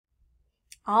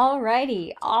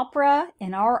Alrighty, opera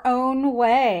in our own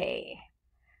way.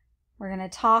 We're going to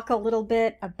talk a little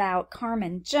bit about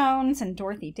Carmen Jones and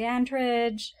Dorothy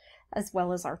Dandridge, as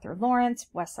well as Arthur Lawrence,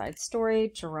 West Side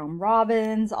Story, Jerome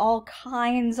Robbins, all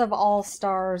kinds of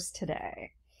all-stars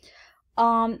today.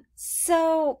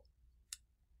 So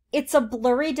it's a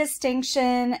blurry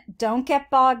distinction. Don't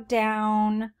get bogged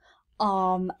down.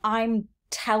 I'm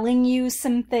telling you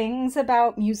some things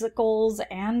about musicals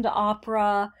and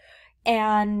opera,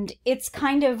 and it's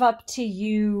kind of up to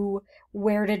you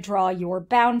where to draw your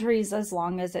boundaries as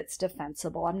long as it's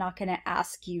defensible. I'm not going to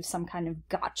ask you some kind of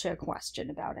gotcha question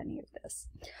about any of this.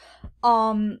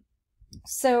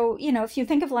 So, if you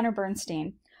think of Leonard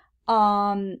Bernstein,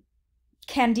 Candide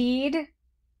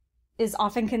is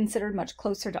often considered much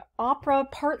closer to opera,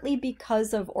 partly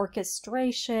because of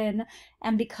orchestration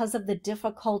and because of the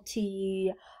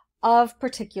difficulty of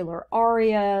particular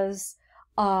arias.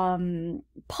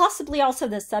 Possibly also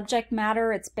the subject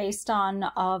matter. It's based on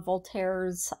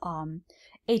Voltaire's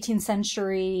 18th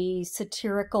century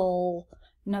satirical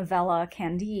novella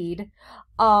Candide,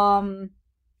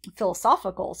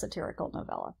 philosophical satirical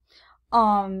novella.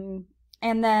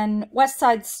 And then West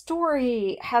Side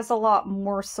Story has a lot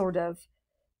more sort of,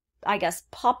 I guess,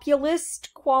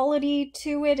 populist quality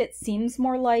to it. It seems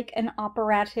more like an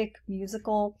operatic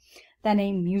musical than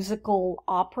a musical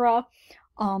opera.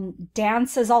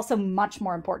 Dance is also much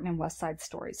more important in West Side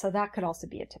Story, so that could also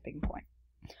be a tipping point.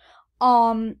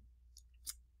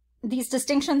 These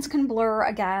distinctions can blur.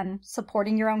 Again,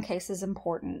 supporting your own case is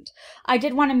important. I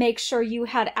did want to make sure you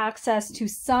had access to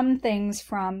some things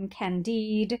from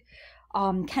Candide.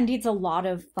 Candide's a lot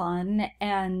of fun,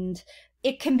 and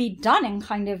it can be done in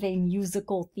kind of a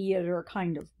musical theater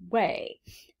kind of way.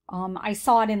 I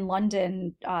saw it in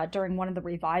London during one of the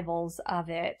revivals of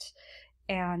it,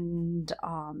 and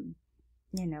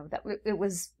that it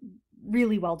was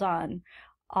really well done.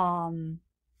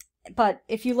 But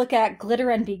if you look at Glitter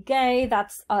and Be Gay,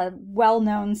 that's a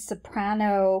well-known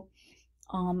soprano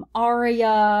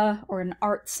aria or an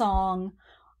art song.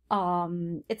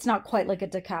 It's not quite like a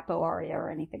da capo aria or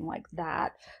anything like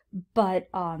that, but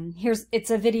it's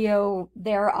a video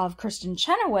there of Kristen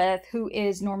Chenoweth, who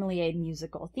is normally a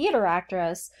musical theater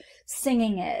actress,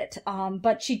 singing it,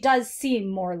 but she does seem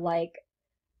more like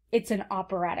it's an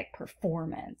operatic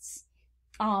performance.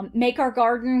 Make Our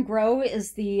Garden Grow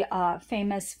is the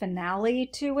famous finale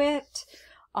to it.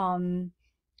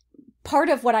 Part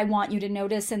of what I want you to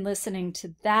notice in listening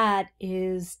to that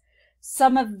is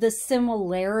some of the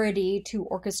similarity to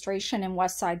orchestration in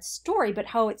West Side Story, but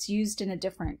how it's used in a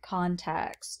different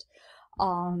context.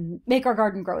 Make Our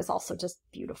Garden Grow is also just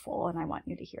beautiful, and I want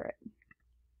you to hear it.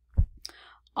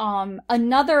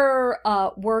 Another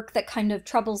work that kind of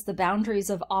troubles the boundaries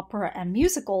of opera and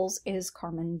musicals is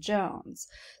Carmen Jones.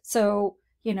 So,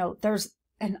 there's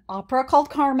an opera called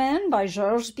Carmen by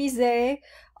Georges Bizet,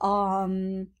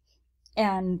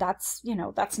 and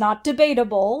that's not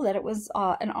debatable that it was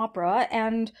an opera.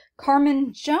 And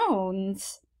Carmen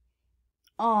Jones,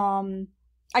 the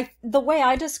way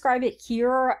I describe it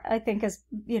here, I think is,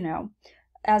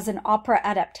 as an opera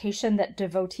adaptation that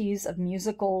devotees of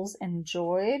musicals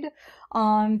enjoyed.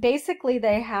 Basically,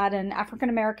 they had an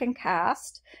African-American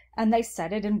cast, and they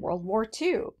set it in World War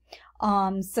II.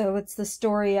 So it's the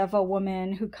story of a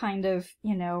woman who kind of,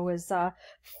 is a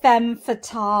femme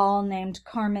fatale named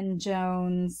Carmen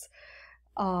Jones,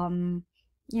 who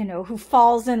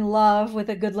falls in love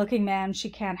with a good-looking man she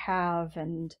can't have,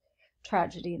 and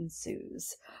tragedy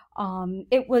ensues.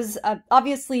 It was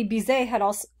obviously Bizet had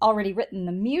also already written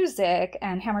the music,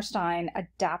 and Hammerstein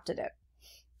adapted it.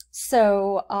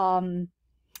 So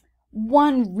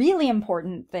one really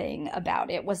important thing about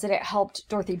it was that it helped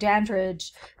Dorothy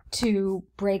Dandridge to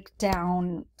break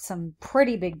down some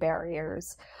pretty big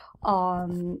barriers.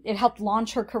 It helped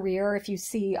launch her career. If you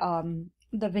see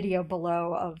the video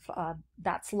below of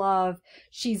That's Love,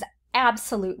 she's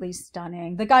absolutely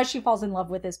stunning. The guy she falls in love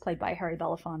with is played by Harry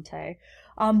Belafonte,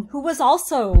 who was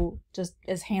also just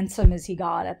as handsome as he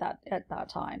got at that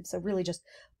time. So really just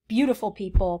beautiful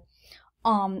people.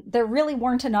 There really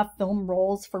weren't enough film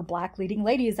roles for Black leading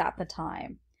ladies at the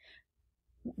time.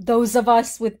 Those of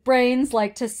us with brains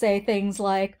like to say things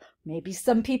like, maybe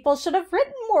some people should have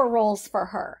written more roles for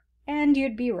her. And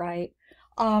you'd be right.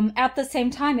 At the same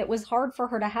time, it was hard for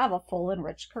her to have a full and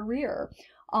rich career.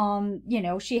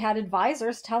 She had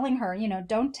advisors telling her,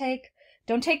 don't take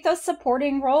those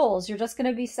supporting roles. You're just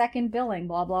going to be second billing,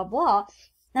 blah, blah, blah.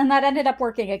 And that ended up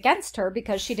working against her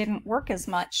because she didn't work as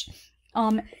much.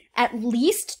 At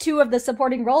least two of the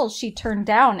supporting roles she turned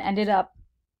down ended up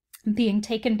being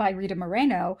taken by Rita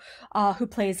Moreno, who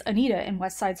plays Anita in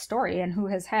West Side Story and who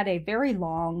has had a very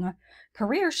long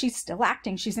career. She's still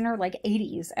acting. She's in her like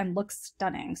 80s and looks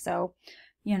stunning. So,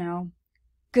 you know,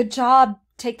 good job.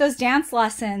 Take those dance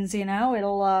lessons,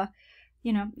 it'll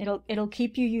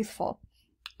keep you youthful.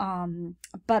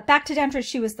 But back to Dandridge,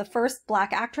 she was the first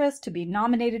Black actress to be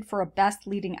nominated for a Best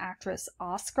Leading Actress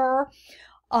Oscar.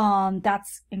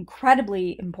 That's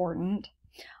incredibly important.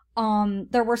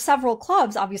 There were several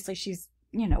clubs. Obviously, she's,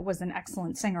 was an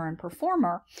excellent singer and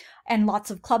performer, and lots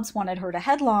of clubs wanted her to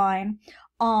headline.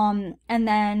 And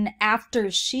then after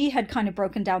she had kind of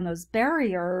broken down those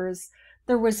barriers,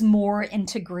 there was more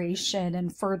integration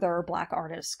and further Black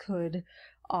artists could,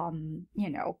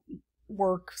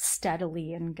 work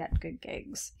steadily and get good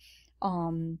gigs.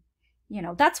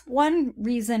 That's one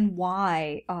reason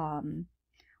why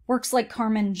works like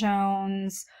Carmen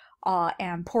Jones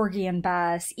and Porgy and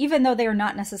Bess, even though they are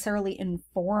not necessarily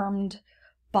informed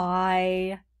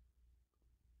by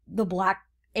the Black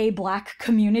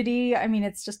community. I mean,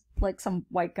 it's just like some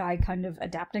white guy kind of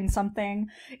adapting something.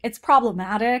 It's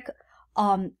problematic.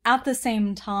 At the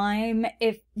same time,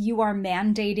 if you are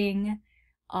mandating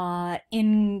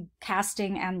in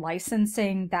casting and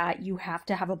licensing that you have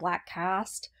to have a Black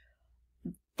cast,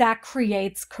 that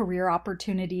creates career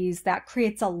opportunities. That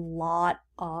creates a lot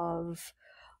of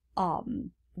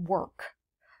work.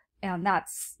 And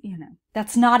that's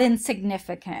not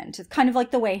insignificant. It's kind of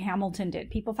like the way Hamilton did.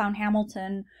 People found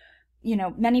Hamilton,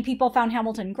 many people found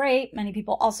Hamilton great. Many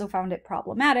people also found it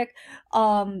problematic.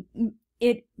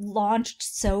 It launched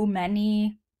so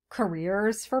many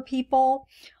careers for people.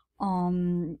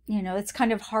 It's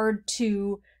kind of hard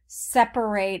to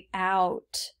separate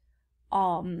out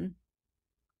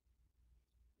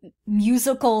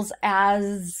musicals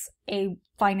as a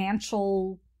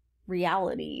financial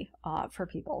reality for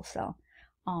people. So,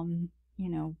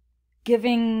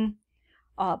 giving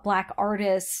Black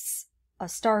artists a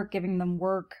start, giving them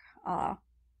work,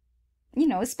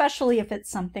 especially if it's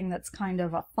something that's kind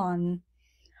of a fun,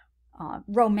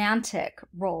 romantic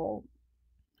role,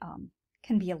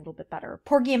 can be a little bit better.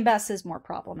 Porgy and Bess is more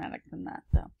problematic than that,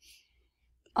 though.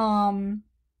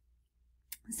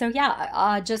 So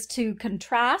yeah, just to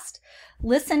contrast,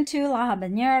 listen to La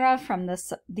Habanera from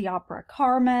the opera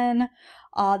Carmen.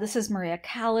 This is Maria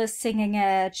Callas singing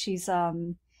it. She's,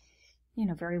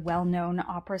 very well-known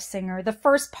opera singer. The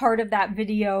first part of that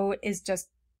video is just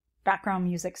background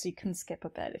music, so you can skip a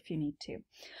bit if you need to.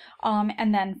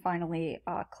 And then finally,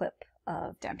 a clip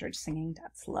of Dandridge singing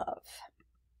That's Love.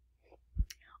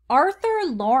 Arthur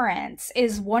Lawrence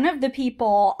is one of the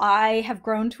people I have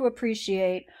grown to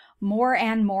appreciate more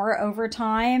and more over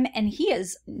time, and he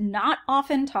is not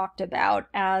often talked about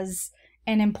as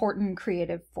an important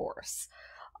creative force.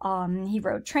 He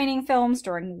wrote training films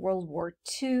during World War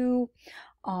II.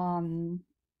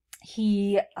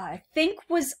 He, I think,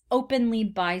 was openly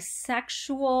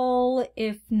bisexual,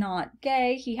 if not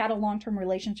gay. He had a long-term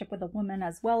relationship with a woman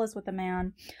as well as with a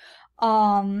man.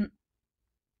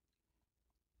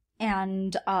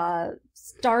 And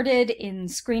started in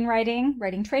screenwriting,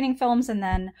 writing training films, and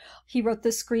then he wrote the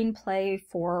screenplay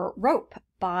for Rope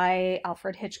by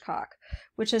Alfred Hitchcock,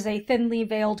 which is a thinly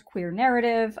veiled queer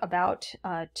narrative about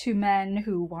two men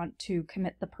who want to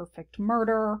commit the perfect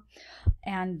murder.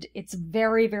 And it's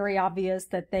very, very obvious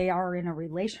that they are in a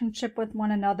relationship with one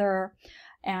another,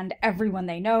 and everyone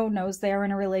they know knows they're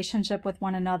in a relationship with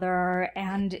one another,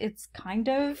 and it's kind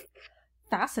of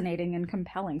fascinating and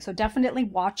compelling. So definitely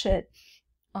watch it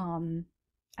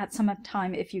at some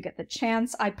time if you get the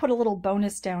chance. I put a little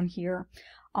bonus down here.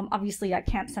 Obviously, I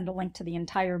can't send a link to the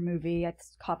entire movie.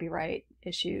 It's copyright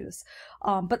issues.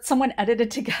 But someone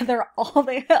edited together all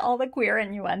the queer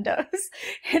innuendos,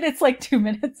 and it's like 2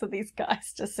 minutes of these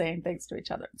guys just saying things to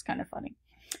each other. It's kind of funny.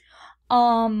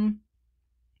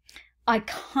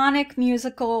 Iconic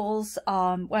musicals,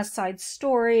 West Side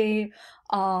Story,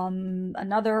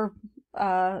 another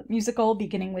musical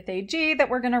beginning with AG that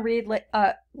we're going to read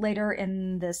later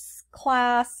in this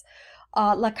class.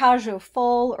 La Cage aux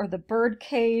Folles, or The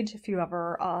Birdcage, if you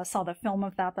ever saw the film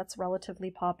of that, that's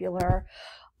relatively popular.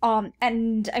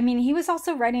 And I mean, he was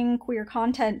also writing queer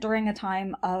content during a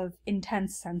time of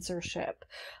intense censorship,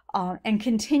 and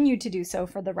continued to do so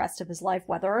for the rest of his life,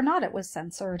 whether or not it was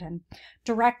censored, and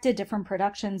directed different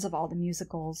productions of all the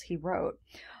musicals he wrote.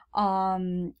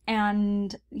 And,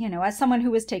 as someone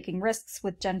who was taking risks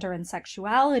with gender and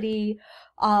sexuality,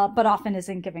 but often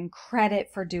isn't given credit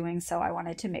for doing so, I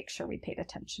wanted to make sure we paid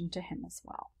attention to him as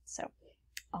well. So,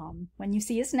 when you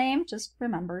see his name, just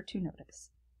remember to notice.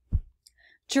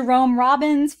 Jerome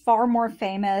Robbins, far more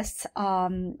famous,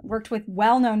 worked with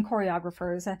well-known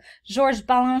choreographers. Georges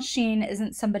Balanchine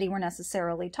isn't somebody we're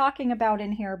necessarily talking about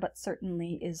in here, but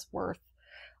certainly is worth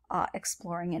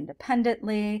exploring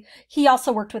independently. He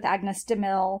also worked with Agnes de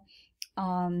Mille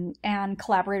and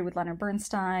collaborated with Leonard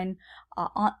Bernstein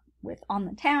with On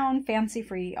the Town, Fancy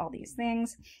Free, all these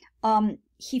things.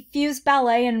 He fused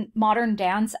ballet and modern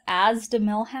dance as de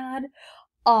Mille had.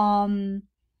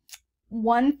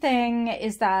 One thing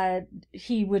is that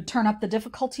he would turn up the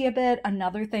difficulty a bit.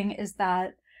 Another thing is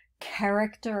that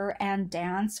character and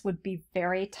dance would be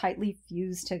very tightly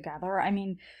fused together. I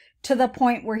mean, to the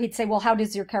point where he'd say, well, how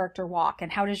does your character walk?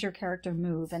 And how does your character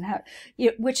move? And how,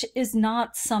 which is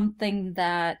not something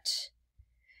that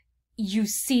you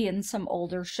see in some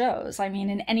older shows. I mean,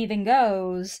 in Anything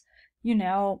Goes, you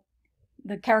know,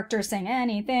 the characters saying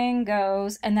anything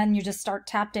goes, and then you just start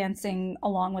tap dancing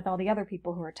along with all the other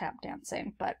people who are tap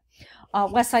dancing. But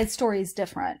West Side Story is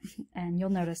different, and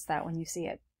you'll notice that when you see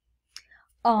it.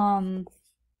 And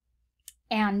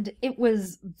it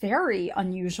was very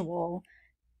unusual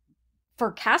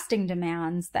for casting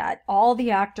demands that all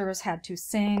the actors had to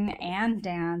sing and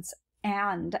dance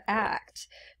and act,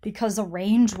 because a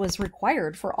range was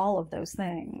required for all of those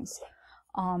things.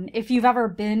 If you've ever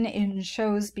been in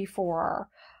shows before,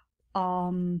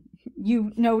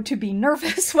 you know to be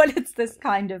nervous when it's this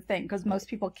kind of thing, because most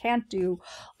people can't do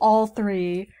all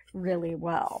three really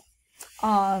well.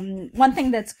 One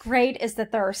thing that's great is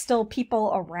that there are still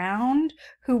people around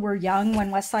who were young when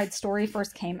West Side Story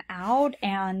first came out,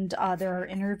 and there are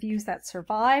interviews that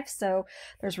survive. So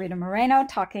there's Rita Moreno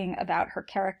talking about her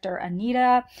character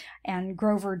Anita, and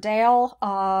Grover Dale,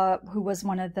 who was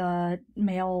one of the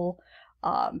male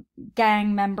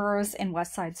gang members in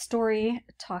West Side Story,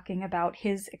 talking about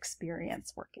his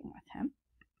experience working with him.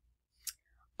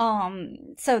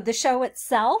 So the show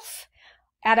itself,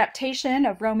 adaptation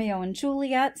of Romeo and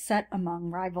Juliet set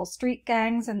among rival street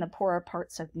gangs in the poorer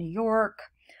parts of New York.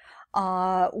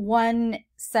 One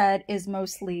set is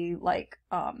mostly like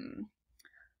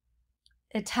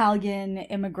Italian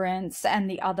immigrants, and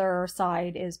the other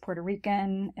side is Puerto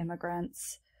Rican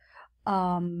immigrants.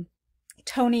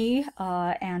 Tony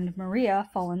and Maria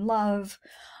fall in love,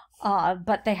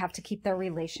 but they have to keep their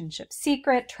relationship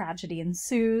secret. Tragedy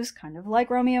ensues, kind of like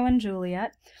Romeo and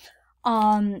Juliet.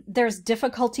 There's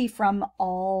difficulty from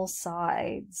all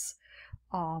sides.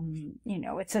 You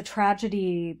know, it's a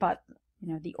tragedy, but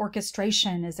you know, the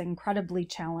orchestration is incredibly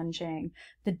challenging.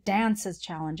 The dance is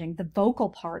challenging. The vocal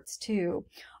parts too.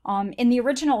 In the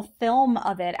original film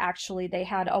of it, actually, they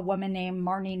had a woman named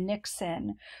Marnie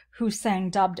Nixon who sang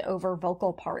dubbed over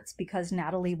vocal parts, because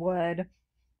Natalie Wood,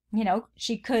 you know,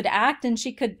 she could act and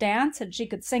she could dance and she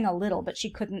could sing a little, but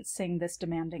she couldn't sing this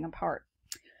demanding a part.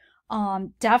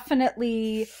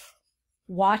 Definitely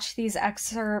watch these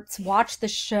excerpts, watch the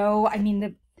show. I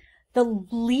mean, the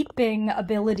leaping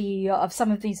ability of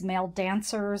some of these male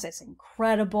dancers is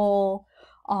incredible.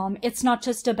 It's not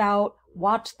just about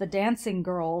watch the dancing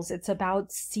girls, it's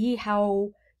about see how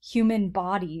human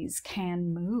bodies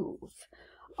can move.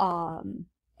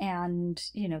 And,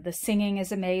 you know, the singing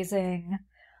is amazing.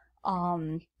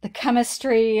 The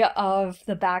chemistry of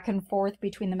the back and forth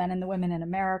between the men and the women in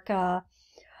America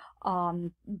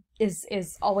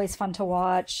is always fun to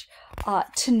watch.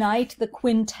 Tonight, the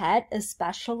quintet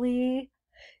especially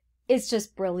is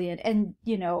just brilliant. And,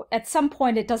 you know, at some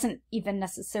point it doesn't even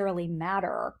necessarily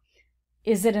matter,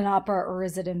 is it an opera or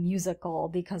is it a musical,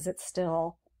 because it's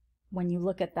still, when you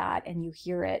look at that and you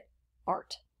hear it,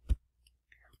 art.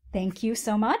 Thank you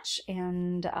so much,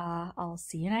 and I'll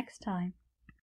see you next time.